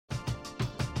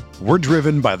We're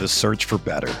driven by the search for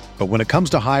better. But when it comes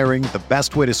to hiring, the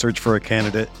best way to search for a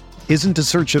candidate isn't to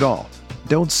search at all.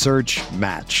 Don't search,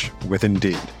 match with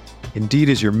Indeed. Indeed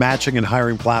is your matching and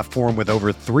hiring platform with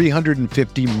over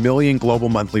 350 million global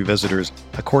monthly visitors,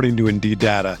 according to Indeed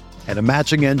data, and a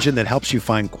matching engine that helps you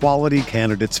find quality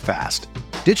candidates fast.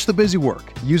 Ditch the busy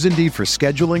work. Use Indeed for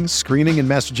scheduling, screening, and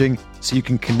messaging so you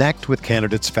can connect with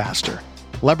candidates faster.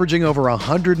 Leveraging over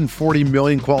 140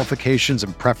 million qualifications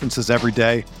and preferences every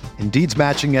day, Indeed's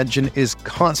matching engine is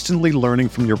constantly learning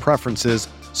from your preferences,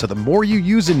 so the more you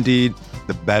use Indeed,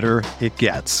 the better it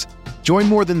gets. Join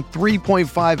more than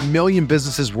 3.5 million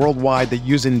businesses worldwide that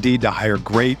use Indeed to hire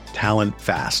great talent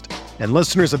fast. And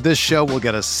listeners of this show will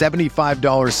get a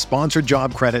 $75 sponsored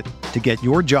job credit to get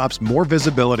your jobs more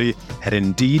visibility at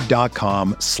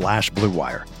Indeed.com/Blue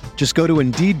Wire. Just go to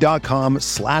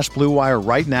Indeed.com/Blue Wire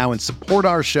right now and support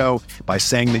our show by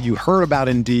saying that you heard about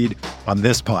Indeed on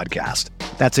this podcast.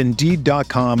 That's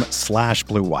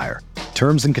Indeed.com/Blue Wire.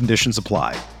 Terms and conditions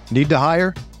apply. Need to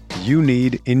hire? You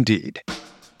need Indeed.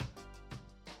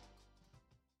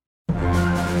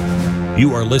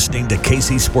 You are listening to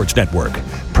KC Sports Network,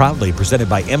 proudly presented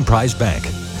by Emprise Bank.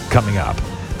 Coming up,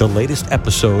 the latest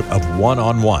episode of One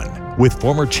on One with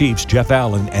former Chiefs Jeff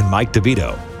Allen and Mike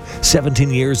DeVito. 17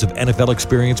 years of NFL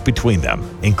experience between them,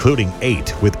 including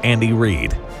 8 with Andy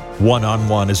Reid. One on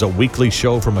One is a weekly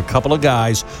show from a couple of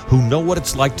guys who know what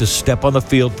it's like to step on the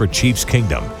field for Chiefs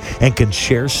Kingdom and can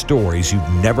share stories you've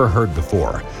never heard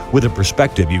before with a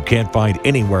perspective you can't find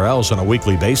anywhere else on a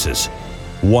weekly basis.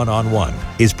 One on One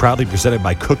is proudly presented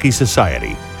by Cookie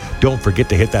Society. Don't forget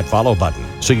to hit that follow button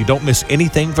so you don't miss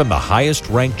anything from the highest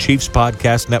ranked Chiefs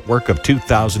podcast network of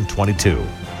 2022.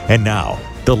 And now,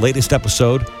 the latest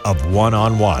episode of One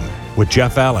on One with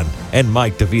Jeff Allen and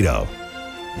Mike DeVito.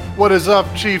 What is up,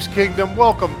 Chiefs Kingdom?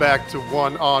 Welcome back to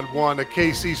One on One, a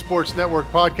KC Sports Network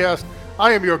podcast.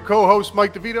 I am your co-host,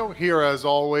 Mike DeVito, here as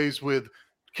always with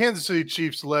Kansas City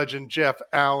Chiefs legend Jeff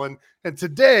Allen. And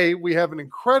today we have an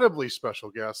incredibly special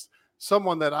guest,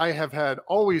 someone that I have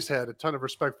always had a ton of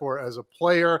respect for as a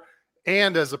player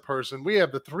and as a person. We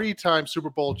have the 3-time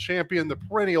Super Bowl champion, the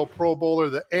perennial Pro Bowler,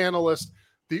 the analyst,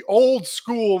 the old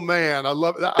school man. I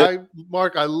love that.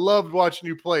 Mark, I loved watching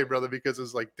you play, brother, because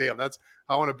it's like, damn,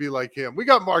 I want to be like him. We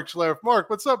got Mark Schlereth. Mark,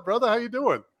 what's up, brother? How you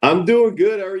doing? I'm doing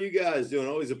good. How are you guys doing?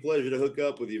 Always a pleasure to hook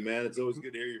up with you, man. It's always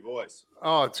good to hear your voice.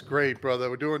 Oh, it's great, brother.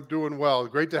 We're doing well.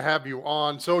 Great to have you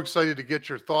on. So excited to get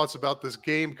your thoughts about this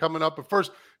game coming up. But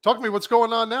first, talk to me what's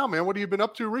going on now, man. What have you been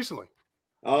up to recently?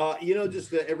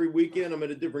 Just every weekend I'm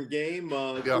at a different game.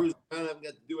 Cruising around. I haven't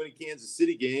got to do any Kansas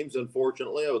City games,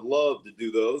 unfortunately. I would love to do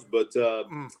those, but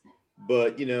I'm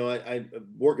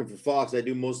working for Fox. I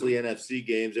do mostly NFC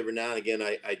games. Every now and again,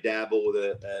 I dabble with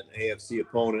an AFC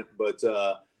opponent, but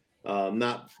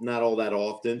not all that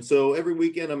often. So every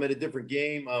weekend I'm at a different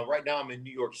game. Right now I'm in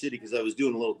New York City because I was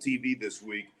doing a little TV this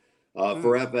week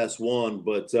for FS1,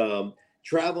 but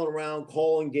traveling around,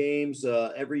 calling games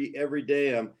every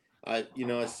day. I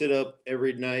sit up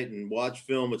every night and watch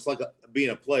film. It's like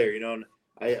being a player, and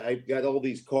I got all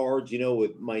these cards,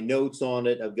 with my notes on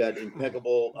it. I've got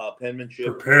impeccable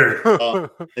penmanship. Prepared.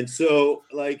 And so,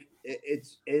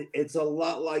 it's a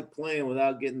lot like playing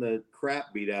without getting the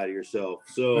crap beat out of yourself.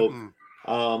 So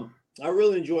I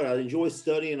really enjoy it. I enjoy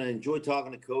studying. I enjoy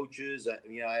talking to coaches.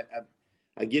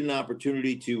 I get an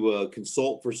opportunity to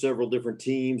consult for several different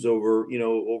teams over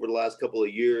the last couple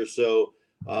of years. So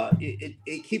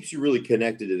it keeps you really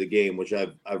connected to the game, which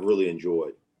I've really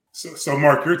enjoyed. So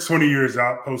Mark, you're 20 years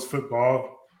out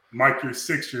post-football. Mike, you're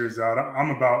 6 years out. I'm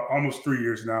about almost 3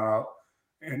 years now out.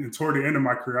 And toward the end of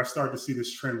my career, I started to see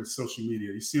this trend with social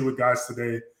media. You see with guys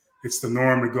today, it's the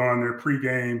norm to go on their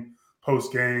pregame,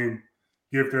 postgame,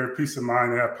 give their peace of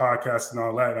mind. They have podcasts and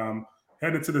all that.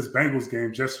 Heading to this Bengals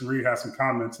game, Justin Reed had some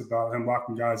comments about him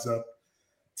locking guys up.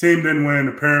 Team didn't win,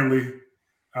 apparently.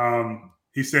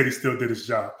 He said he still did his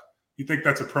job. You think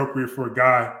that's appropriate for a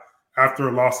guy after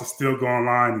a loss to still go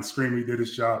online and scream he did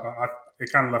his job? It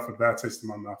kind of left a bad taste in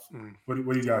my mouth. What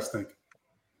do you guys think?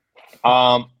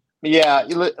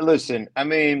 Listen, I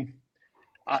mean,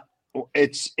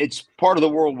 it's part of the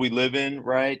world we live in,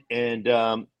 right? And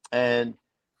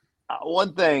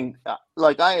one thing,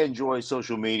 I enjoy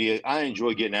social media. I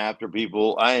enjoy getting after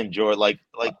people. I enjoy like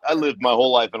I lived my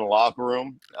whole life in a locker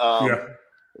room.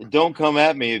 Don't come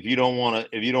at me if you don't want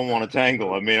to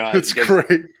tangle. I mean, it's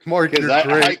great, Mark. You're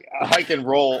great. I can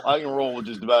roll with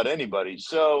just about anybody.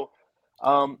 So,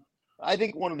 I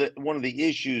think one of the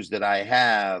issues that I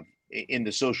have in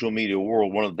the social media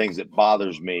world, one of the things that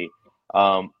bothers me,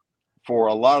 for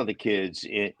a lot of the kids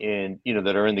in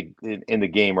that are in the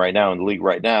game right now, in the league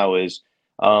right now, is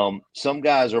Some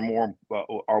guys are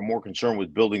more concerned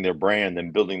with building their brand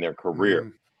than building their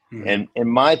career. Mm-hmm. And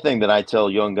my thing that I tell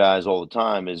young guys all the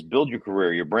time is build your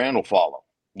career. Your brand will follow.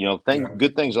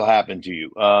 Good things will happen to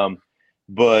you.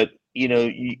 But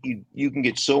you can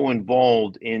get so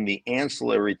involved in the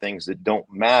ancillary things that don't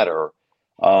matter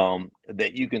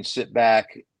that you can sit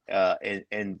back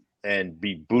and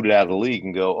be booted out of the league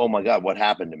and go, oh my God, what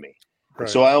happened to me? Right.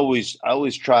 So I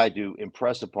always try to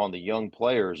impress upon the young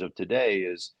players of today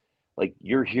is like,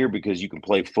 you're here because you can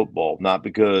play football, not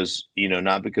because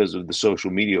of the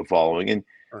social media following.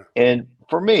 And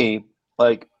for me,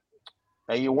 like,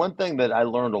 one thing that I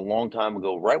learned a long time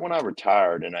ago, right when I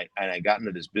retired and I got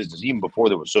into this business, even before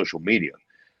there was social media,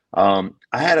 I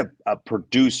had a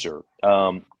producer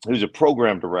who's a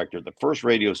program director at the first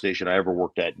radio station I ever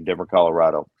worked at in Denver,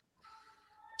 Colorado.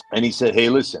 And he said, hey,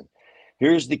 listen,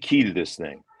 here's the key to this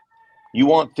thing. You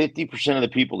want 50% of the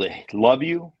people that love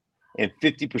you and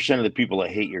 50% of the people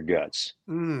that hate your guts.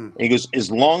 And he goes,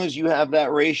 as long as you have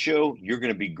that ratio, you're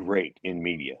going to be great in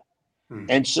media.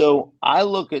 And so I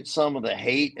look at some of the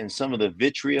hate and some of the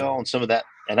vitriol and some of that,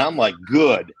 and I'm like,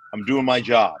 good, I'm doing my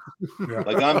job.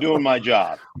 Like, I'm doing my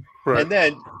job. Right. And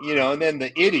then,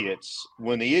 the idiots,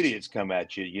 when the idiots come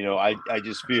at you, I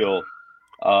just feel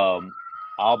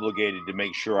obligated to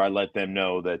make sure I let them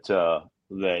know that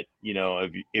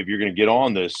if you're going to get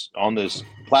on this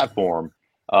platform,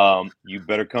 you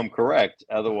better come correct.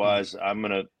 Otherwise, I'm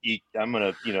gonna get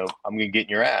in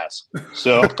your ass.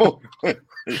 So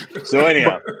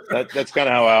anyhow, that's kind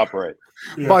of how I operate.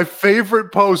 Yeah. My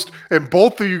favorite post, and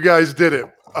both of you guys did it.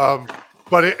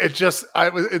 But it's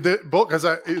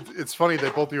funny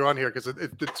that both of you are on here because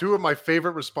the two of my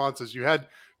favorite responses, you had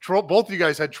both of you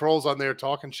guys had trolls on there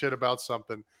talking shit about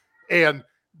something, and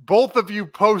both of you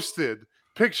posted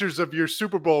pictures of your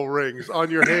Super Bowl rings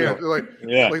on your hand. Like,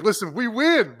 listen, we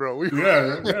win, bro.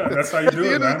 That's how you do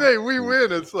it. At the end of the day, we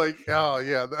win. It's like, oh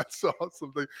yeah, that's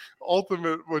awesome. The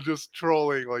ultimate was just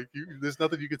trolling. Like, there's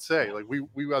nothing you could say. Like,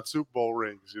 we got Super Bowl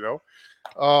rings,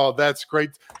 Oh, that's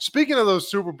great. Speaking of those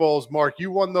Super Bowls, Mark,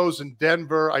 you won those in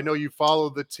Denver. I know you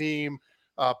followed the team,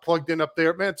 plugged in up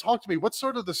there. Man, talk to me. What's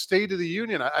sort of the state of the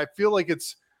union? I feel like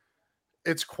it's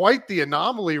quite the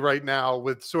anomaly right now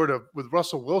with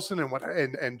Russell Wilson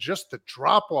and just the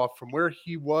drop off from where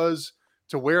he was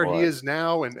to where he is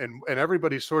now. And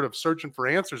everybody's sort of searching for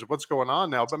answers of what's going on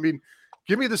now. But I mean,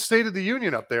 give me the state of the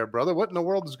union up there, brother. What in the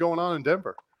world is going on in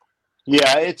Denver?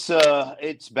 Yeah,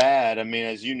 it's bad. I mean,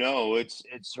 as you know, it's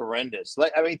horrendous.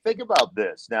 Like, I mean, think about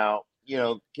this. Now,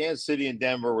 Kansas City and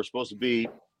Denver were supposed to be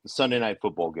the Sunday night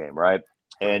football game, right?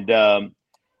 And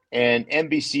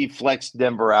NBC flexed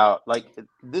Denver out. Like,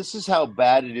 this is how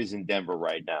bad it is in Denver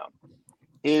right now,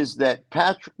 is that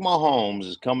Patrick Mahomes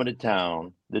is coming to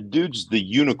town. The dude's the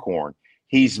unicorn.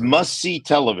 He's must-see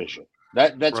television.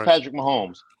 That's right. Patrick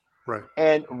Mahomes. Right.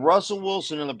 And Russell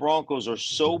Wilson and the Broncos are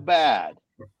so bad.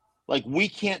 Like, we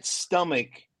can't stomach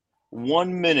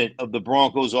 1 minute of the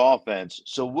Broncos offense.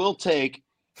 So we'll take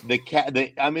the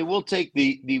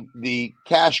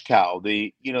cash cow,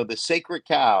 the sacred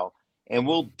cow, and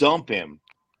we'll dump him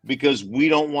because we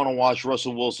don't want to watch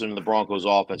Russell Wilson and the Broncos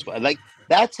offense. Like,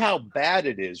 that's how bad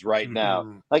it is right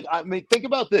now. Like, I mean, think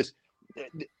about this.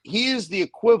 He is the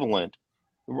equivalent.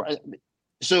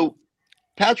 So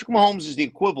Patrick Mahomes is the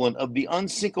equivalent of the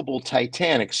unsinkable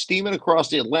Titanic steaming across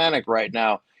the Atlantic right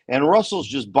now. And Russell's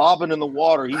just bobbing in the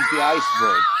water. He's the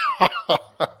iceberg.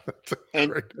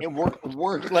 and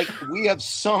we're like, we have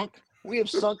sunk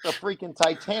the freaking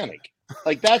Titanic.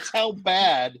 Like, that's how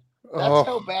bad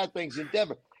things in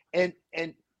Denver. And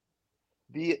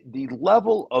the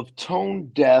level of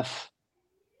tone deaf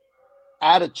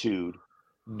attitude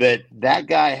that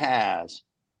guy has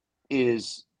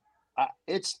is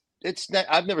it's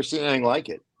I've never seen anything like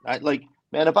it.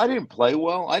 Man, if I didn't play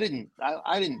well, I didn't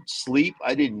sleep,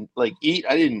 I didn't eat,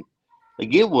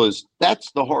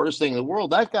 that's the hardest thing in the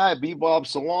world. That guy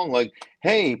bebobs along like,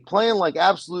 hey, playing like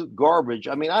absolute garbage.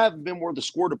 I mean, I haven't been worth a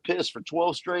squirt of piss for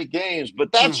 12 straight games,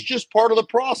 but that's just part of the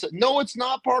process. No, it's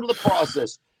not part of the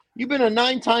process. You've been a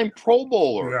 9-time Pro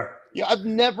Bowler. Yeah, I've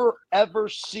never, ever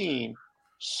seen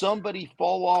somebody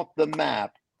fall off the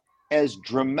map as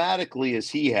dramatically as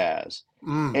he has.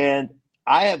 And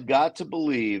I have got to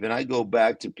believe, and I go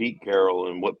back to Pete Carroll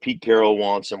and what Pete Carroll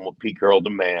wants and what Pete Carroll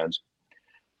demands.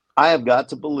 I have got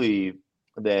to believe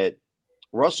that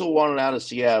Russell wanted out of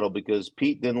Seattle because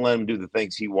Pete didn't let him do the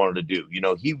things he wanted to do.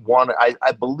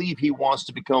 I believe he wants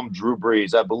to become Drew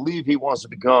Brees. I believe he wants to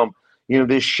become,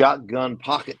 this shotgun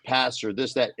pocket passer,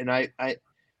 this, that. And I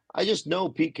just know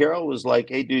Pete Carroll was like,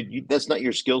 hey, dude, that's not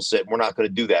your skill set. We're not going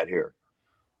to do that here.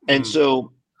 And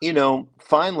so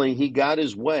finally he got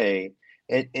his way.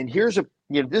 And here's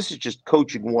this is just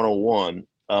coaching 101.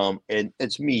 And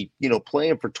it's me,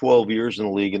 playing for 12 years in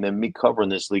the league and then me covering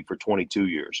this league for 22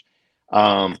 years.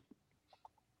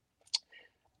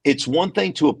 It's one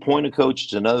thing to appoint a coach.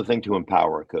 It's another thing to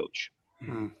empower a coach.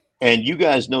 Mm-hmm. And you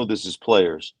guys know this as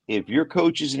players. If your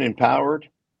coach isn't empowered,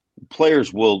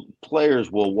 players will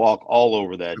walk all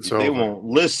over that. They won't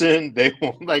listen. They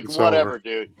won't whatever,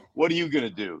 dude. What are you going to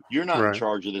do? You're not in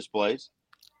charge of this place.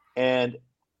 And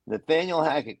Nathaniel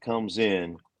Hackett comes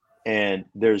in, and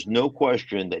there's no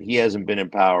question that he hasn't been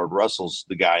empowered. Russell's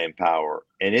the guy in power.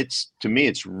 And to me,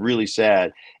 it's really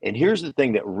sad. And here's the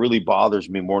thing that really bothers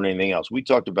me more than anything else. We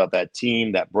talked about that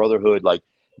team, that brotherhood. Like,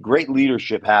 great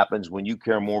leadership happens when you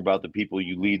care more about the people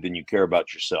you lead than you care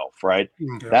about yourself, right?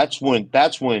 Yeah. That's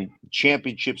when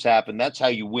championships happen. That's how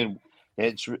you win.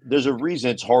 There's a reason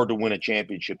it's hard to win a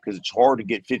championship, because it's hard to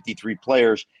get 53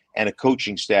 players and a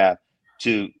coaching staff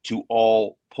to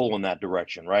all pull in that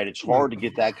direction, right? It's hard to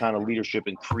get that kind of leadership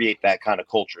and create that kind of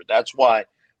culture. That's why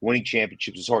winning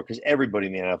championships is hard, because everybody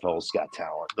in the NFL has got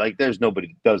talent. Like, there's nobody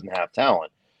who doesn't have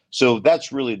talent. So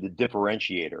that's really the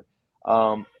differentiator.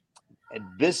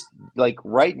 This, like,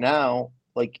 right now,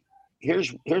 like,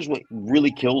 here's what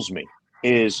really kills me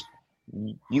is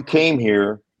you came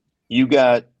here, you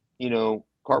got,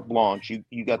 carte blanche,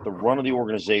 you got the run of the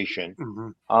organization,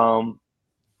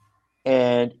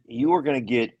 and you are going to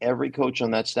get every coach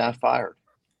on that staff fired.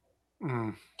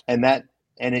 And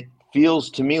it feels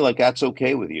to me like that's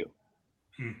okay with you.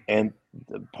 And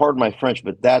pardon my French,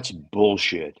 but that's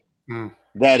bullshit.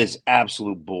 That is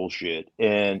absolute bullshit,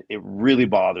 and it really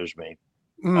bothers me.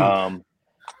 And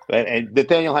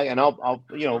Nathaniel Hackett, and I'll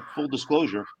full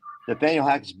disclosure, Nathaniel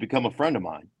Hackett has become a friend of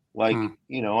mine. Like,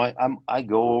 I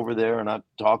go over there and I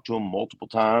talk to him multiple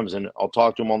times, and I'll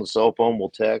talk to him on the cell phone. We'll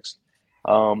text.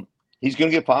 He's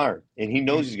going to get fired, and he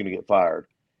knows he's going to get fired,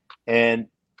 and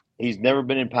he's never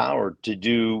been empowered to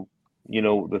do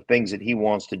the things that he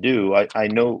wants to do. I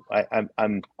know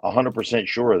I'm 100%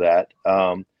 sure of that.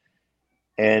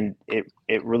 And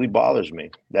it really bothers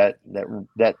me that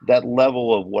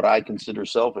level of what I consider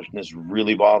selfishness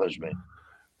really bothers me.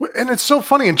 And it's so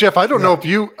funny. And Jeff, I don't know if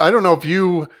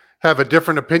you have a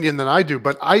different opinion than I do,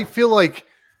 but I feel like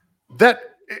that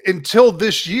until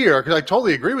this year, because I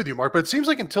totally agree with you, Mark, but it seems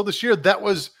like until this year, that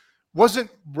wasn't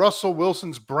Russell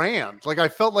Wilson's brand. Like, I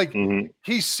felt like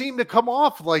he seemed to come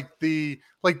off like the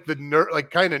nerd, like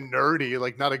kind of nerdy,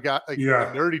 like not a guy, like a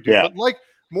nerdy dude, but like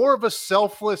more of a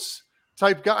selfless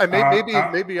type guy. Maybe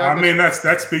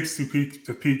that speaks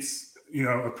to Pete's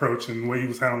approach and the way he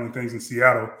was handling things in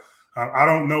Seattle. I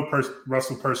don't know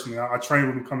Russell personally. I trained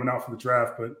with him coming out for the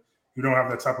draft, but we don't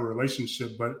have that type of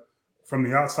relationship. But from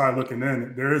the outside looking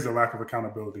in, there is a lack of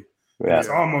accountability. Yeah. It's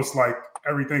almost like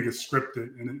everything is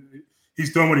scripted, and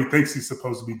he's doing what he thinks he's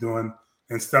supposed to be doing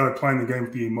instead of playing the game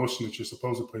with the emotion that you're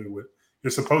supposed to play with.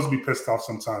 You're supposed to be pissed off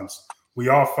sometimes. We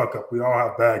all fuck up. We all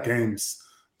have bad games.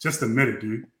 Just admit it,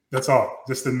 dude. That's all.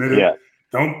 Just admit it. Yeah.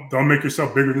 Don't make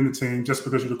yourself bigger than the team just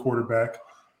because you're the quarterback,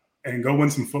 and go win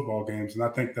some football games. And I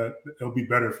think that it'll be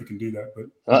better if you can do that.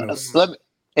 But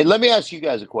let me ask you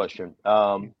guys a question,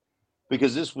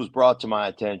 because this was brought to my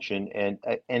attention, and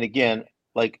again,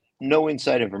 like, no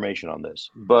inside information on this,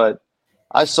 but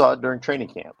I saw it during training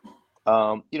camp.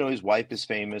 His wife is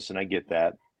famous, and I get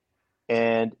that,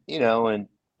 and and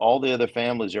all the other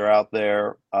families are out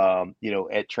there,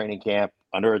 at training camp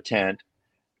under a tent.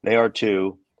 They are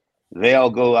too. They all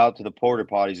go out to the porta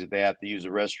potties if they have to use the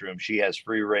restroom. She has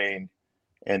free reign,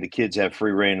 and the kids have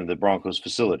free reign of the Broncos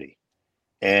facility,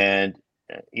 and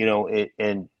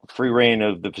and free reign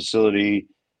of the facility,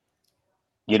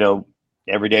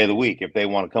 every day of the week if they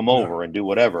want to come over and do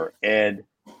whatever. And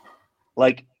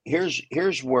like,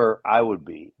 here's where I would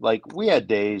be. Like, we had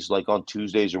days like on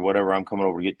Tuesdays or whatever, I'm coming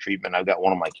over to get treatment. I've got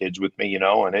one of my kids with me, and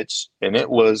it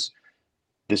was,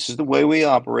 this is the way we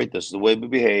operate. This is the way we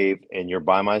behave. And you're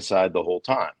by my side the whole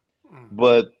time.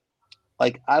 But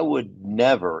like, I would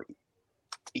never,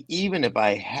 even if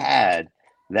I had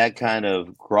that kind of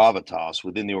gravitas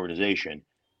within the organization,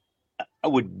 I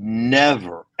would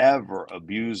never, ever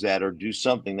abuse that or do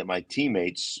something that my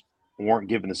teammates weren't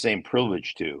given the same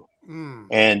privilege to.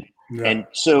 And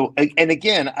so, and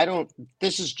again,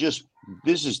 this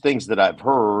is things that I've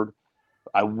heard.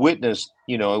 I witnessed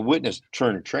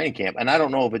during training camp, and I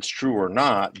don't know if it's true or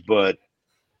not, but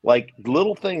like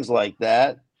little things like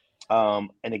that. And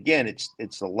again,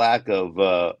 it's the lack of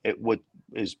what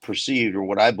is perceived, or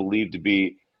what I believe to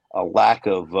be a lack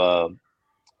of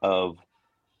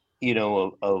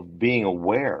being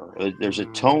aware. There's a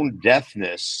tone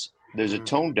deafness. There's a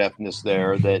tone deafness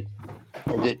there that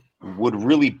would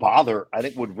really bother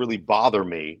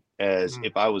me as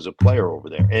if I was a player over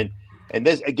there. And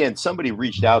this, again, somebody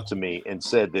reached out to me and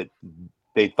said that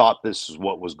they thought this is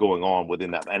what was going on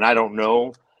within that. And I don't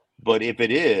know, but if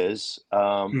it is,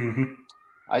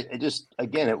 I just,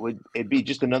 again, it'd be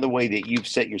just another way that you've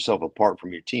set yourself apart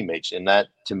from your teammates. And that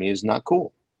to me is not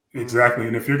cool. Exactly.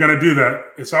 And if you're going to do that,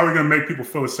 it's already going to make people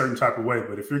feel a certain type of way.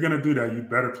 But if you're going to do that, you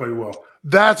better play well.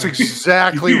 That's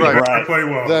exactly right. Better play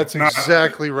well. That's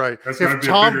exactly right. If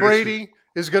Tom Brady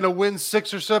is going to win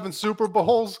 6 or 7 Super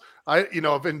Bowls,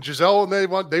 if Giselle and they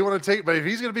want to take, but if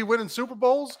he's going to be winning Super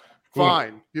Bowls,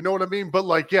 fine. You know what I mean? But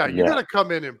you got to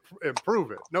come in and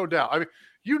prove it. No doubt. I mean,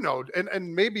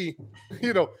 and maybe,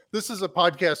 this is a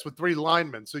podcast with 3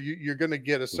 linemen. So you're going to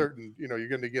get a certain, you're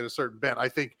going to get a certain bent. I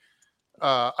think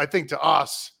to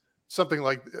us, something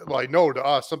like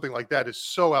that is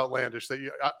so outlandish that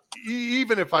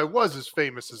even if I was as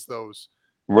famous as those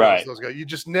guys, you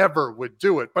just never would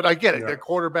do it. But I get it. Their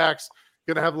quarterback's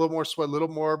going to have a little more sweat, a little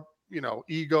more,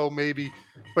 ego maybe.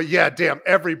 But damn,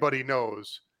 everybody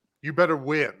knows you better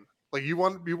win. Like you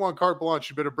want carte blanche,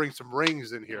 you better bring some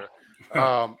rings in here.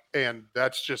 And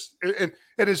that's just and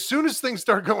as soon as things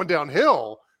start going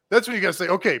downhill, that's when you got to say,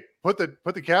 okay, put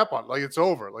the cap on, like it's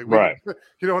over, like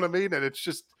you know what I mean? And it's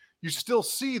just you still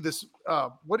see this.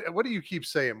 What do you keep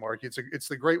saying, Mark? It's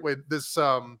the great way this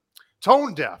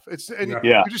tone deaf.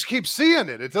 You just keep seeing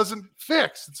it. It doesn't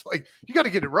fix. It's like you got to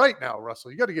get it right now,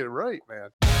 Russell. You got to get it right,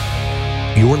 man.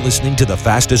 You're listening to the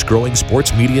fastest growing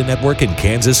sports media network in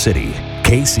Kansas City,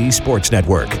 KC Sports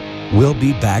Network. We'll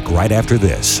be back right after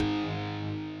this.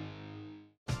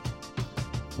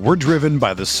 We're driven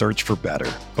by the search for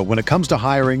better. But when it comes to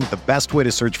hiring, the best way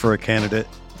to search for a candidate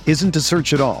isn't to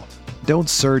search at all. Don't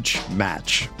search,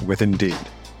 match with Indeed.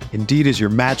 Indeed is your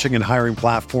matching and hiring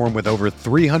platform with over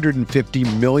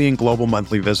 350 million global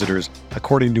monthly visitors,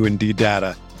 according to Indeed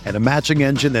data, and a matching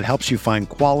engine that helps you find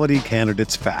quality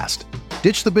candidates fast.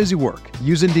 Ditch the busy work.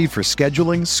 Use Indeed for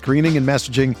scheduling, screening, and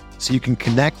messaging so you can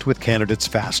connect with candidates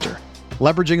faster.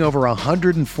 Leveraging over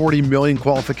 140 million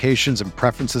qualifications and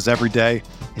preferences every day,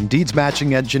 Indeed's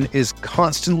matching engine is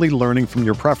constantly learning from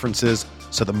your preferences,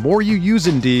 so the more you use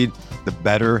Indeed, the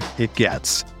better it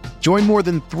gets. Join more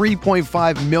than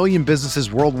 3.5 million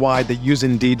businesses worldwide that use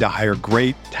Indeed to hire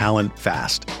great talent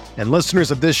fast. And listeners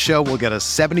of this show will get a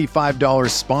 $75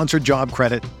 sponsored job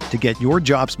credit to get your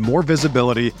jobs more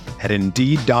visibility at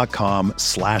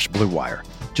Indeed.com/Blue Wire.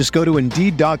 Just go to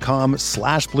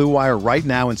Indeed.com/Blue Wire right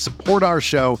now and support our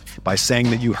show by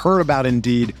saying that you heard about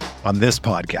Indeed on this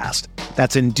podcast.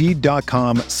 That's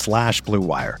Indeed.com/Blue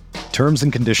Wire. Terms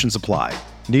and conditions apply.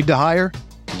 Need to hire?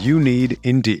 You need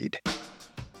Indeed.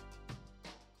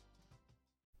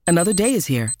 Another day is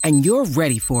here, and you're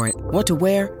ready for it. What to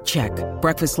wear? Check.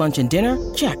 Breakfast, lunch, and dinner?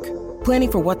 Check.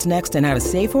 Planning for what's next and how to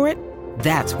save for it?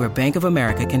 That's where Bank of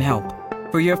America can help.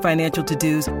 For your financial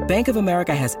to-dos, Bank of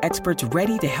America has experts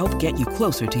ready to help get you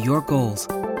closer to your goals.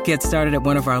 Get started at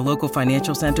one of our local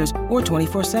financial centers or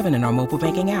 24/7 in our mobile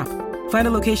banking app. Find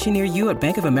a location near you at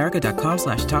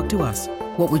bankofamerica.com/talktous.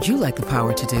 What would you like the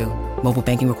power to do? Mobile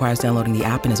banking requires downloading the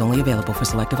app and is only available for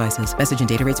select devices. Message and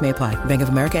data rates may apply. Bank of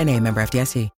America N.A., member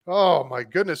FDIC. Oh my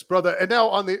goodness, brother! And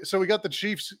now so we got the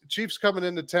Chiefs coming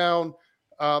into town.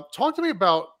 Talk to me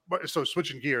about. So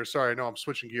switching gears. Sorry, I know I'm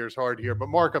switching gears hard here, but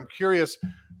Mark, I'm curious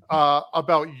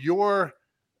about your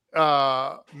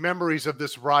memories of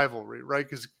this rivalry, right?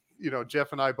 Because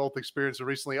Jeff and I both experienced it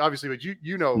recently, obviously, but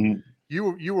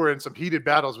you were in some heated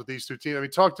battles with these two teams. I mean,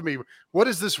 talk to me. What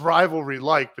is this rivalry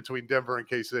like between Denver and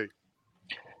KC?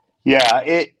 Yeah,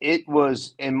 it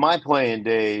was in my playing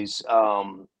days.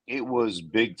 It was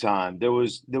big time. There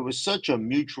was such a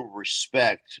mutual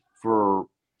respect for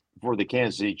the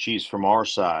Kansas City Chiefs from our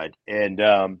side, and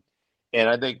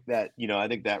I think that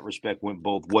respect went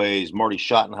both ways. Marty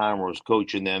Schottenheimer was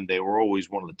coaching them. They were always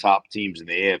one of the top teams in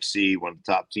the AFC, one of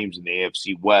the top teams in the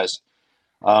AFC West.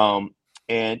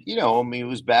 And it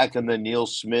was back in the Neil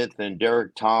Smith and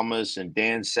Derek Thomas and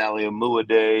Dan Saliamua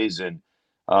days, and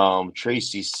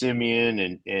Tracy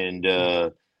Simeon and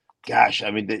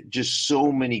just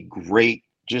so many great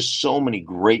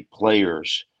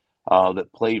players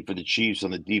that played for the Chiefs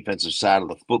on the defensive side of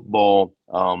the football.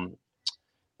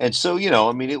 And so,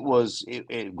 it was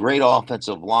a great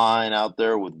offensive line out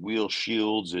there with Will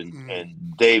Shields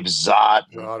and Dave Zott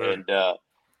and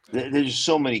there's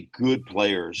so many good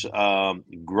players,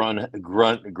 Grunny,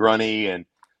 and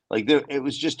it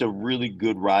was just a really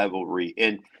good rivalry.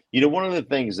 And one of the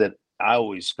things that I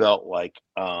always felt like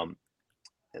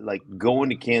going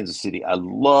to Kansas City, I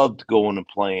loved going and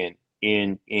playing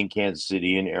in Kansas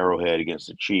City in Arrowhead against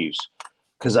the Chiefs,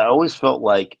 because I always felt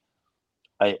like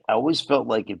I always felt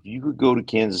like if you could go to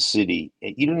Kansas City,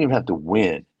 you don't even have to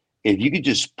win. If you could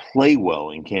just play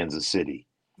well in Kansas City,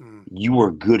 you were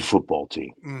a good football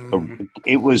team.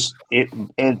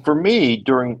 And for me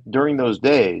during those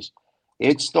days,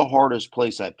 it's the hardest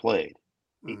place I played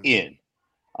in.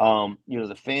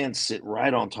 The fans sit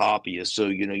right on top of you, so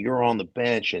you're on the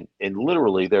bench, and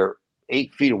literally they're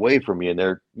 8 feet away from you, and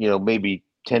they're maybe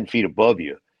 10 feet above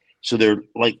you. So they're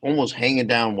like almost hanging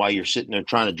down while you're sitting there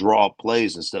trying to draw up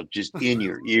plays and stuff, just in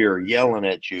your ear, yelling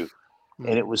at you.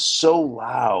 And it was so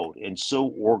loud and so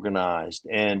organized.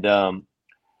 And,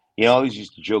 I always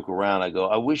used to joke around. I go,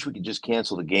 I wish we could just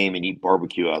cancel the game and eat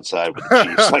barbecue outside with the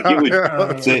Chiefs. Like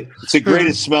it's the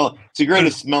greatest smell. It's the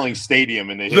greatest smelling stadium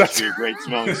in the history of great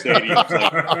smelling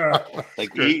stadiums.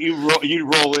 Like you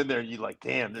roll in there and you're like,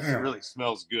 damn, this really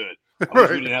smells good. I wish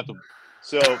we didn't have to.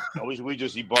 So I wish we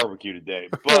just eat barbecue today.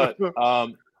 But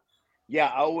I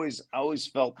always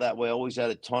felt that way. I always had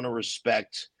a ton of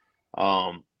respect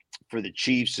for the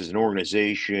Chiefs as an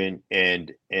organization,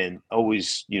 and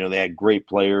always, they had great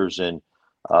players, and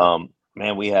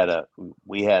man, we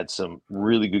had some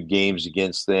really good games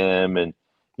against them. And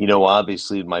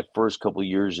obviously my first couple of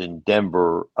years in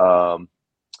Denver,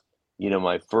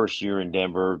 my first year in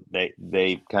Denver,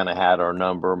 they kind of had our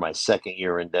number. My second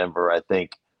year in Denver, I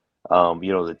think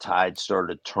the tide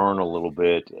started to turn a little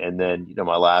bit, and then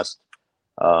my last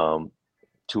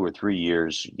 2 or 3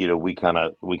 years, we kind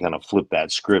of flipped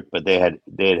that script. But they had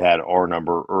our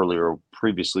number earlier,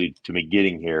 previously to me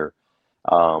getting here,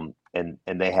 and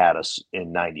they had us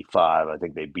in '95. I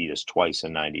think they beat us twice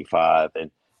in '95,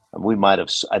 and we might have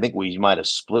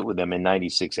split with them in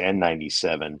 '96 and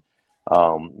 '97.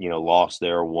 Lost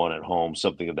there, won at home,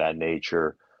 something of that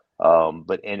nature.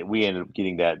 But we ended up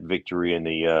getting that victory in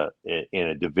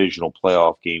a divisional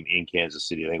playoff game in Kansas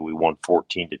City. I think we won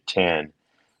 14-10.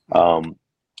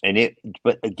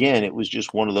 But again, it was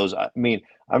just one of those. I mean,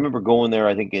 I remember going there,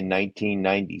 I think in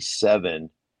 1997,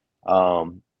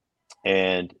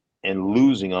 and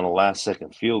losing on a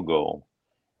last-second field goal,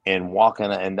 and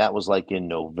walking, and that was like in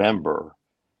November.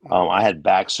 I had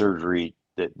back surgery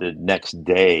the next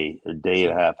day, a day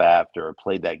and a half after I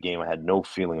played that game. I had no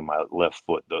feeling in my left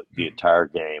foot the entire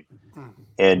game,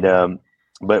 and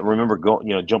but remember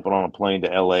jumping on a plane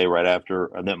to LA right after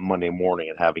that Monday morning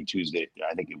and having Tuesday.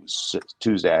 I think it was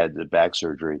Tuesday. I had the back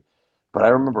surgery, but I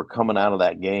remember coming out of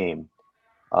that game,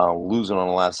 losing on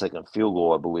a last-second field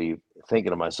goal, I believe, thinking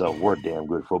to myself, "We're a damn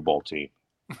good football team."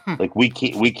 Like we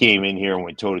came in here and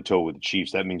went toe to toe with the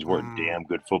Chiefs. That means we're a damn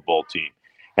good football team.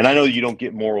 And I know you don't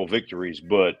get moral victories,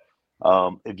 but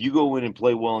if you go in and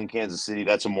play well in Kansas City,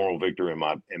 that's a moral victory in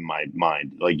my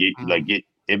mind.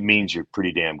 It means you're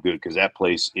pretty damn good, because that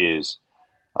place is,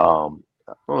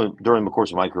 during the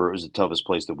course of my career, it was the toughest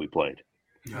place that we played,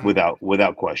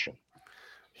 without question.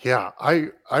 Yeah,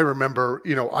 I remember,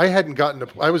 I hadn't gotten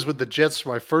I was with the Jets for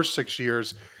my first 6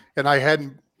 years, and I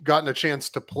hadn't gotten a chance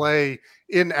to play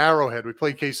in Arrowhead. We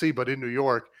played KC, but in New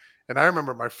York. And I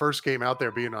remember my first game out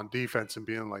there being on defense and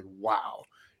being like, wow.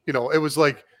 It was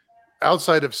like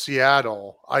outside of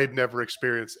Seattle, I had never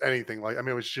experienced anything like,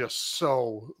 it was just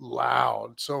so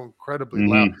loud, so incredibly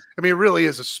loud. I mean, it really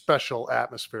is a special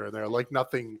atmosphere in there. Like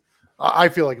nothing, I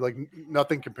feel like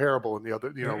nothing comparable in the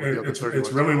other,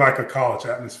 it's really like a college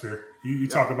atmosphere. You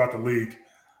talk about the league.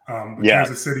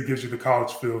 Kansas City gives you the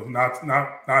college feel, not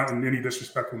in any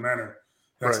disrespectful manner.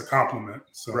 That's a compliment.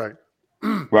 So. Right.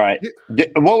 Right.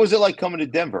 What was it like coming to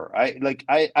Denver?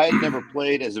 I had never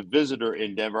played as a visitor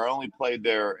in Denver. I only played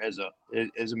there as a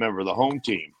member of the home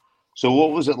team. So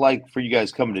what was it like for you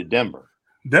guys coming to Denver?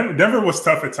 Denver was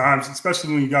tough at times,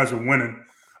 especially when you guys were winning.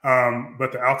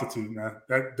 But the altitude, man,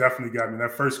 that definitely got me.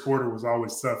 That first quarter was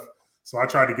always tough. So I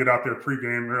tried to get out there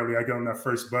pregame early. I get on that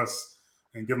first bus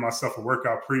and give myself a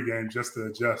workout pregame just to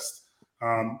adjust.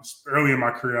 Early in my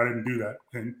career, I didn't do that.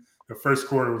 And the first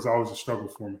quarter was always a struggle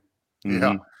for me.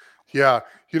 Yeah.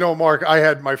 Mark, I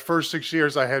had my first 6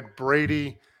 years, I had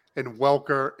Brady and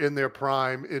Welker in their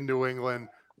prime in New England,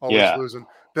 always losing.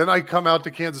 Then I come out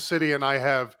to Kansas City and I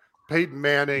have Peyton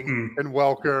Manning and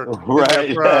Welker.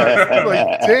 Right.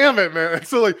 Like, damn it, man.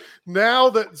 So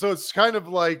it's kind of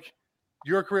like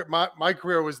your career, my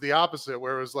career was the opposite,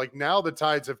 where it was like now the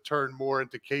tides have turned more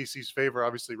into Casey's favor,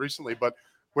 obviously recently, but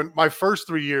when my first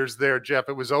 3 years there, Jeff,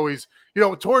 it was always,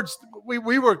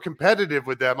 we were competitive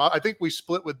with them. I think we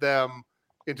split with them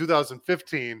in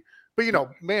 2015, but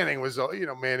Manning was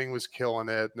killing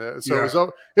it.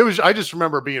 So it was, I just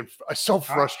remember being so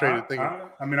frustrated thinking.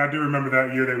 I do remember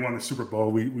that year they won the Super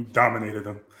Bowl. We dominated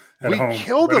them at home. We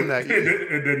killed them that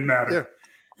year. It didn't matter.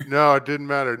 Yeah. No, it didn't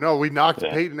matter. No, we knocked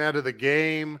Peyton out of the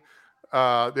game.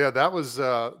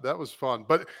 that was fun.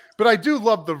 But I do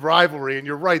love the rivalry, and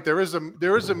you're right. There is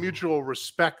a mutual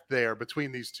respect there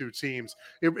between these two teams.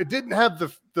 It didn't have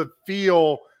the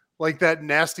feel like that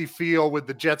nasty feel with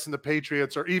the Jets and the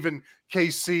Patriots, or even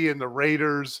KC and the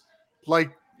Raiders.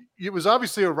 Like, it was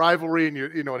obviously a rivalry, and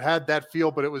it had that feel,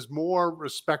 but it was more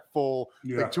respectful.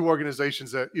 Yeah. Like two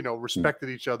organizations that respected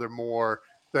each other more.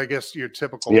 I guess your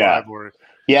typical rivalry.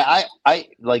 Yeah, I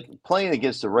like playing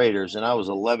against the Raiders, and I was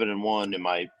 11-1 in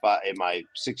my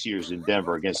 6 years in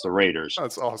Denver against the Raiders.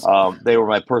 That's awesome. They were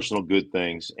my personal good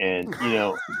things, and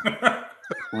there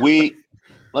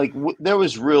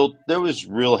was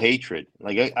real hatred.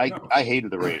 Like I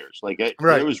hated the Raiders.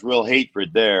 There was real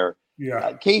hatred there.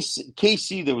 Yeah.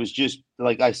 KC, there was just,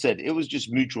 like I said, it was just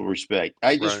mutual respect.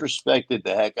 I just respected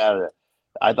the heck out of it.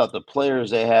 I thought the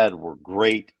players they had were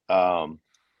great. I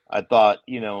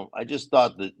just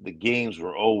thought that the games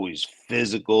were always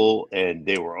physical and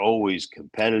they were always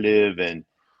competitive. And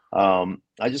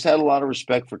I just had a lot of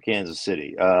respect for Kansas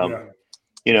City.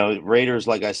 Raiders,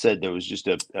 like I said, there was just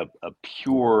a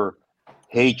pure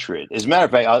hatred. As a matter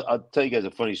of fact, I'll tell you guys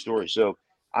a funny story. So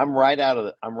I'm right out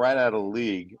of the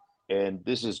league, and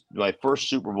this is my first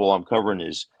Super Bowl I'm covering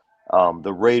is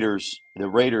the Raiders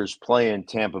playing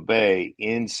Tampa Bay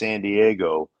in San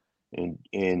Diego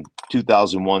in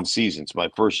 2001 season. It's my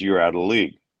first year out of the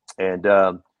league. And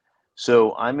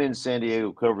so I'm in San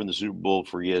Diego covering the Super Bowl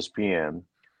for ESPN,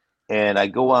 and I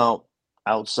go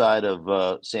outside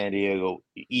of San Diego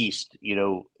East,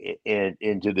 and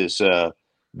into this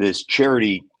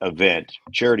charity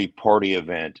party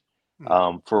event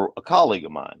for a colleague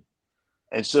of mine.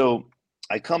 And so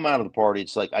I come out of the party.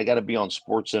 It's like I got to be on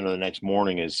SportsCenter the next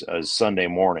morning is Sunday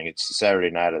morning. It's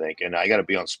Saturday night, I think, and I got to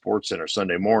be on SportsCenter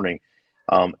Sunday morning.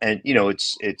 And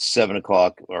it's 7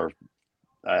 o'clock, or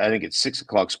I think it's 6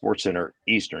 o'clock SportsCenter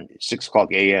Eastern, 6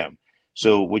 o'clock a.m.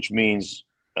 So which means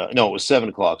no, it was 7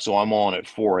 o'clock. So I'm on at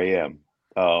 4 a.m.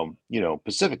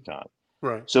 Pacific time.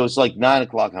 Right. So it's like 9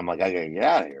 o'clock. I'm like, I gotta get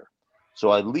out of here. So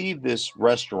I leave this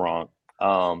restaurant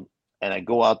and I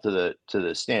go out to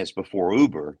the stands before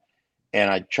Uber. And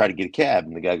I try to get a cab,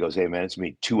 and the guy goes, "Hey, man, it's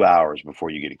me 2 hours before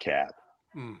you get a cab."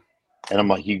 And I'm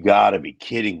like, "You got to be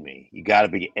kidding me! You got to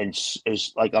be!" And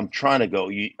it's like I'm trying to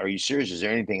go. Are you serious? Is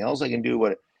there anything else I can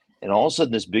do? And all of a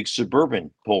sudden, this big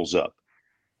Suburban pulls up,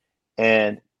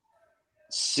 and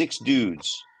 6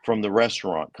 dudes from the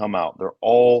restaurant come out. They're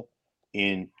all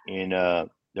in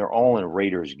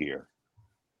Raiders gear,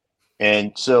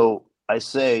 and so I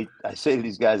say to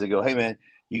these guys, I go, "Hey, man,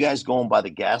 you guys going by the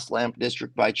gas lamp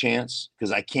district by chance?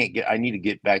 Because I need to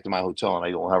get back to my hotel and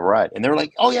I don't have a ride." And they're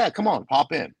like, "Oh yeah, come on,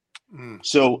 pop in."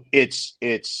 So it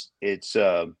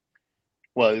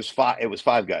was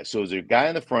 5 guys. So it was a guy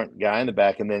in the front, guy in the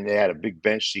back, and then they had a big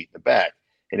bench seat in the back.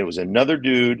 And it was another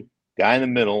dude, guy in the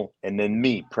middle, and then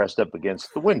me pressed up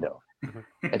against the window.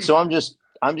 And so I'm just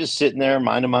sitting there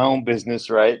minding my own business,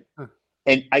 right?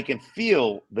 And I can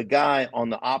feel the guy on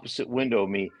the opposite window of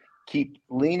me keep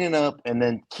leaning up, and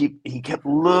then he kept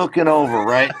looking over,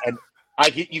 right? And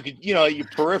you could, your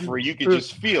periphery, you could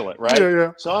just feel it, right?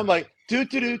 Yeah. So I'm like, do.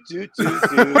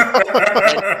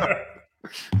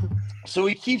 So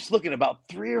he keeps looking about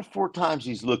 3 or 4 times.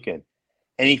 He's looking,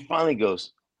 and he finally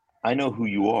goes, "I know who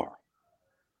you are."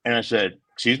 And I said,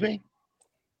 "Excuse me?"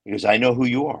 He goes, "I know who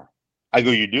you are." I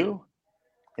go, "You do?"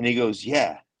 And he goes,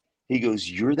 "Yeah." He goes,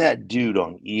 "You're that dude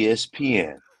on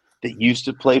ESPN that used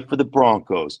to play for the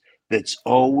Broncos that's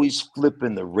always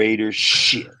flipping the Raiders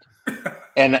shit."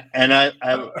 And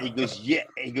he goes, "Yeah."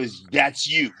 He goes, "That's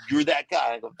you. You're that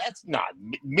guy." I go, "That's not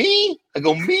me." I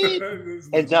go, "Me?"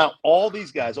 And now all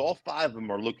these guys, all 5 of them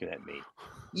are looking at me.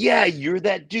 "Yeah, you're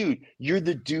that dude. You're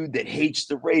the dude that hates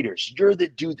the Raiders. You're the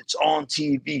dude that's on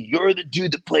TV. You're the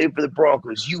dude that played for the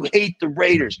Broncos. You hate the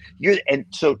Raiders." And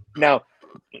so now,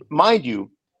 mind you,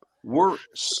 we're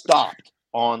stopped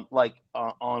on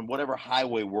whatever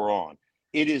highway we're on.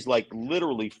 It is like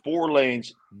literally 4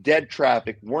 lanes, dead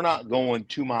traffic. We're not going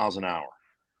 2 miles an hour.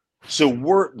 So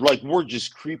we're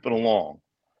just creeping along.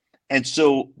 And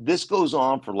so this goes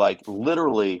on for like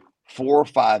literally 4 or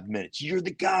 5 minutes. "You're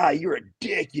the guy, you're a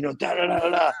dick, da da da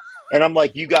da." And I'm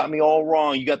like, "You got me all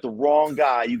wrong. You got the wrong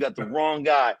guy. You got the wrong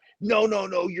guy." No,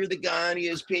 you're the guy on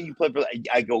ESPN. You play for that.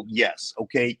 I go, "Yes,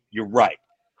 okay, you're right."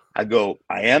 I go,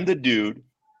 "I am the dude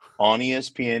on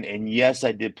ESPN, and yes,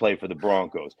 I did play for the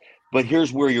Broncos. But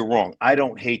here's where you're wrong. I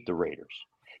don't hate the Raiders."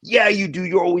 "Yeah, you do.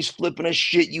 You're always flipping a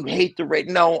shit. You hate the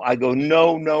Raiders." No, I go,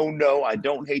 no, I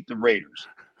don't hate the Raiders.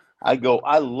 I go,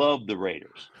 I love the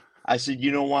Raiders. I said,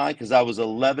 "You know why? Because I was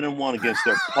 11-1 against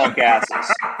their punk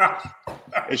asses."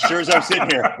 As sure as I'm sitting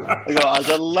here, I was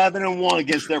 11-1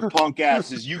 against their punk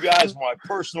asses. You guys were my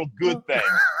personal good thing.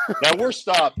 Now we're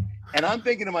stopped, and I'm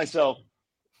thinking to myself,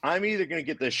 I'm either going to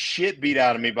get the shit beat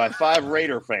out of me by 5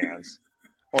 Raider fans,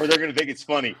 or they're going to think it's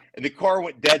funny. And the car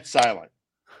went dead silent.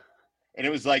 And it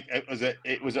was like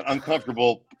it was an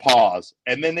uncomfortable pause.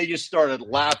 And then they just started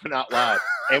laughing out loud.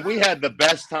 And we had the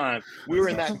best time. We were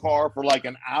in that car for like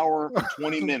an hour and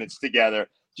 20 minutes together,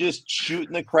 just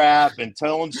shooting the crap and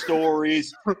telling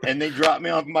stories. And they dropped me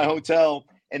off in my hotel.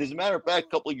 And as a matter of fact, a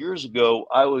couple of years ago,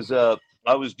 I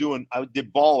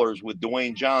did Ballers with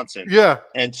Dwayne Johnson. Yeah.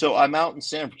 And so I'm out in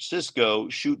San Francisco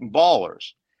shooting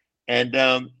Ballers. And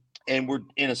we're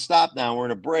in a stop now. We're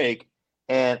in a break.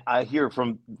 And I hear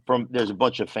from there's a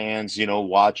bunch of fans,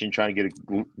 watching, trying to get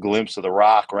a glimpse of The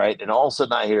Rock, right? And all of a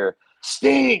sudden I hear,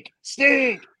 stink,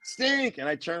 stink, stink. And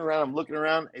I turn around, I'm looking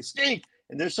around, hey, stink.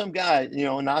 And there's some guy,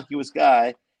 innocuous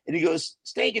guy. And he goes,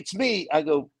 Stink, it's me. I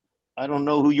go, I don't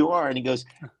know who you are. And he goes,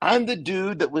 I'm the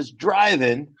dude that was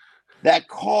driving that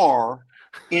car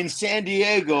in San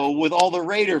Diego with all the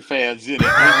Raider fans in it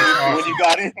when you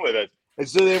got in with it. And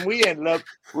so then we ended up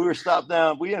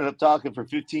talking for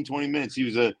 15, 20 minutes. He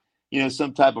was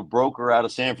some type of broker out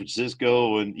of San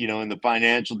Francisco and, in the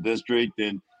financial district,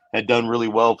 and had done really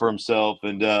well for himself.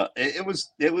 And it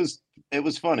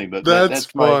was funny, but that's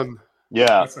fun. Yeah.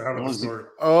 That's a hell of a story.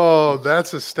 Oh,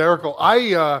 that's hysterical.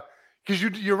 Because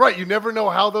you're right. You never know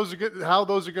how those are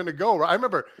going to go. I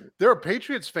remember there are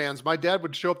Patriots fans. My dad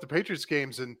would show up to Patriots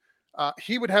games, and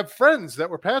he would have friends that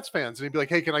were Pats fans, and he'd be like,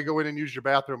 "Hey, can I go in and use your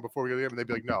bathroom before we go to the game?" And they'd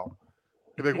be like, "No."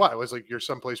 He'd be like, "Why?" It was like, "You're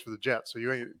someplace for the Jets, so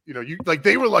you ain't, you like."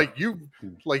 They were like, you're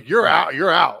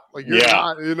out, like you're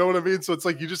not." You know what I mean? So it's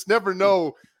like you just never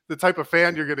know the type of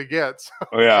fan you're going to get. So,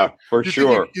 yeah, for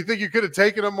sure. You think you could have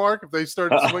taken them, Mark, if they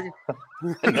started swinging?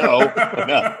 No.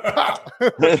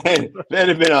 That'd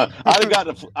have been I'd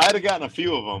have gotten a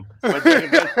few of them, but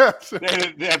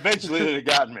eventually they'd have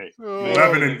gotten me.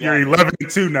 You're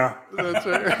 11-2 now. That's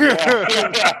right.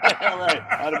 Right.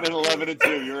 I'd have been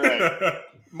 11-2. You're right.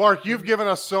 Mark, you've given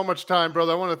us so much time,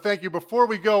 brother. I want to thank you. Before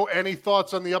we go, any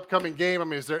thoughts on the upcoming game? I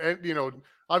mean, is there,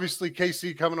 obviously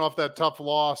KC coming off that tough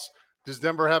loss. Does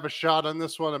Denver have a shot on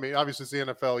this one? I mean, obviously it's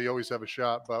the NFL. You always have a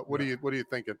shot, but what are you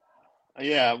thinking?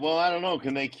 Yeah, well, I don't know.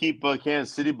 Can they keep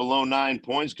Kansas City below 9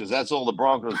 points? Because that's all the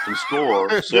Broncos can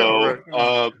score. So,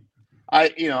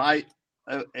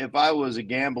 if I was a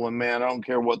gambling man, I don't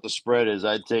care what the spread is.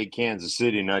 I'd take Kansas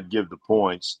City and I'd give the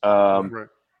points. The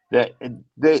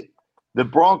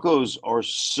Broncos are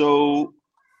so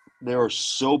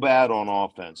bad on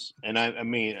offense, and I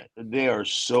mean they are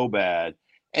so bad.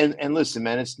 And listen,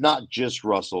 man, it's not just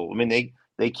Russell. I mean,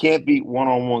 they can't beat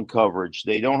one-on-one coverage.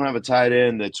 They don't have a tight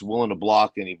end that's willing to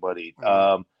block anybody.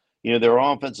 Their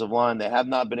offensive line, they have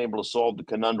not been able to solve the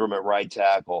conundrum at right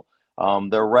tackle.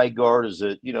 Their right guard is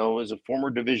a former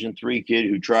Division III kid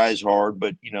who tries hard,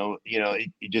 but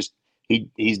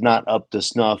he's not up to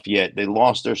snuff yet. They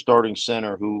lost their starting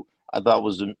center, who I thought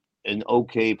was an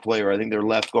okay player. I think their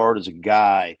left guard is a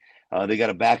guy. They got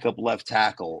a backup left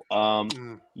tackle.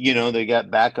 They got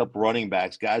backup running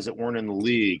backs, guys that weren't in the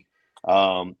league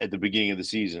at the beginning of the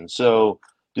season. So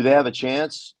do they have a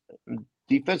chance?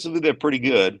 Defensively, they're pretty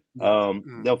good.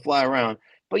 They'll fly around.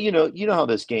 But, you know how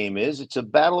this game is. It's a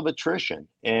battle of attrition.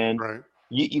 And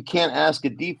you can't ask a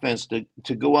defense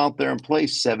to go out there and play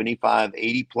 75,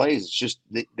 80 plays. It's just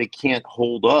they can't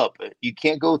hold up. You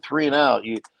can't go 3 and out.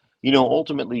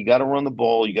 Ultimately, you got to run the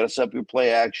ball. You got to set up your play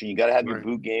action. You got to have your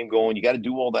boot game going. You got to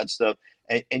do all that stuff,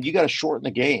 and you got to shorten the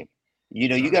game.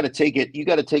 You got to take it. You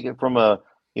got to take it from a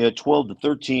 12 to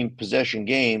 13 possession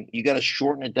game. You got to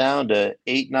shorten it down to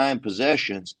 8, 9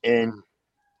 possessions. And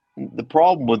the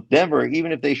problem with Denver,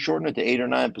 even if they shorten it to 8 or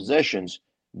 9 possessions,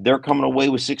 they're coming away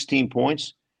with 16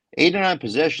 points. 8 or 9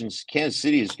 possessions, Kansas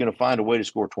City is going to find a way to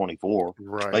score 24.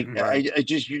 Right.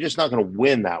 You're just not going to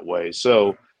win that way.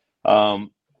 So.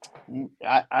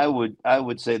 I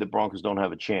would say the Broncos don't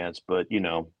have a chance, but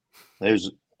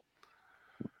there's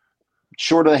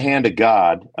short of the hand of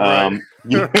God. Right.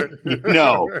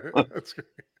 That's great.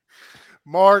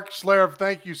 Mark Schlereth,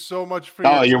 thank you so much for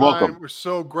your time. You're welcome. We're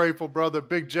so grateful, brother.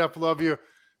 Big Jeff, love you.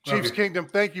 Chiefs Kingdom,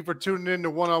 thank you for tuning in to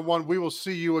One-on-One. We will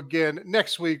see you again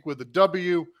next week with a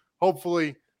W,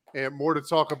 hopefully, and more to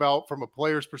talk about from a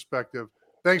player's perspective.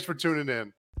 Thanks for tuning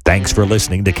in. Thanks for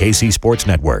listening to KC Sports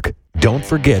Network. Don't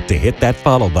forget to hit that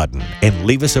follow button and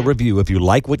leave us a review if you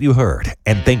like what you heard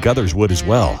and think others would as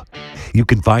well. You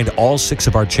can find all 6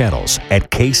 of our channels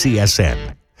at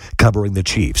KCSN, covering the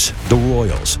Chiefs, the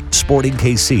Royals, Sporting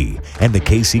KC, and the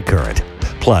KC Current,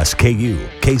 plus KU,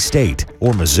 K-State,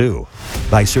 or Mizzou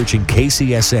by searching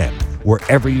KCSN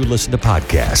wherever you listen to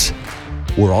podcasts.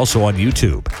 We're also on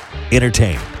YouTube.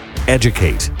 Entertain,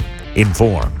 educate,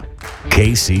 inform.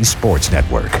 KC Sports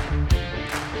Network.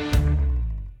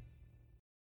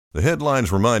 The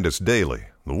headlines remind us daily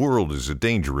the world is a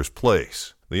dangerous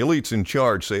place. The elites in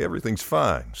charge say everything's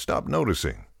fine. Stop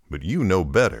noticing. But you know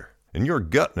better. And your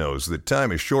gut knows that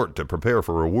time is short to prepare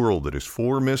for a world that is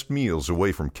 4 missed meals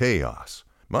away from chaos.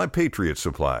 My Patriot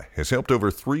Supply has helped over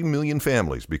 3 million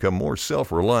families become more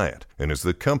self-reliant and is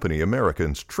the company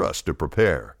Americans trust to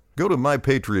prepare. Go to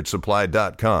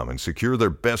MyPatriotSupply.com and secure their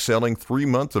best-selling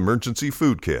 3-month emergency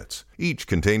food kits. Each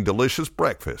contain delicious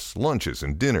breakfasts, lunches,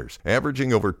 and dinners,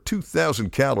 averaging over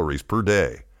 2,000 calories per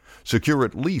day. Secure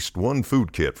at least 1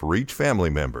 food kit for each family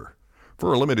member.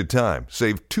 For a limited time,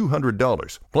 save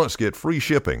 $200, plus get free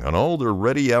shipping on all their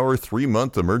Ready Hour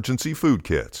 3-month emergency food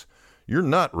kits. You're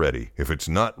not ready if it's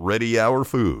not Ready Hour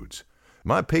Foods.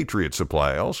 My Patriot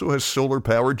Supply also has solar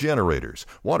power generators,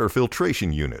 water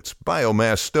filtration units,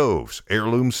 biomass stoves,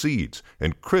 heirloom seeds,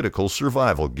 and critical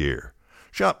survival gear.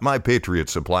 Shop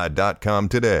MyPatriotSupply.com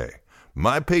today.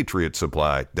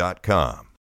 MyPatriotSupply.com.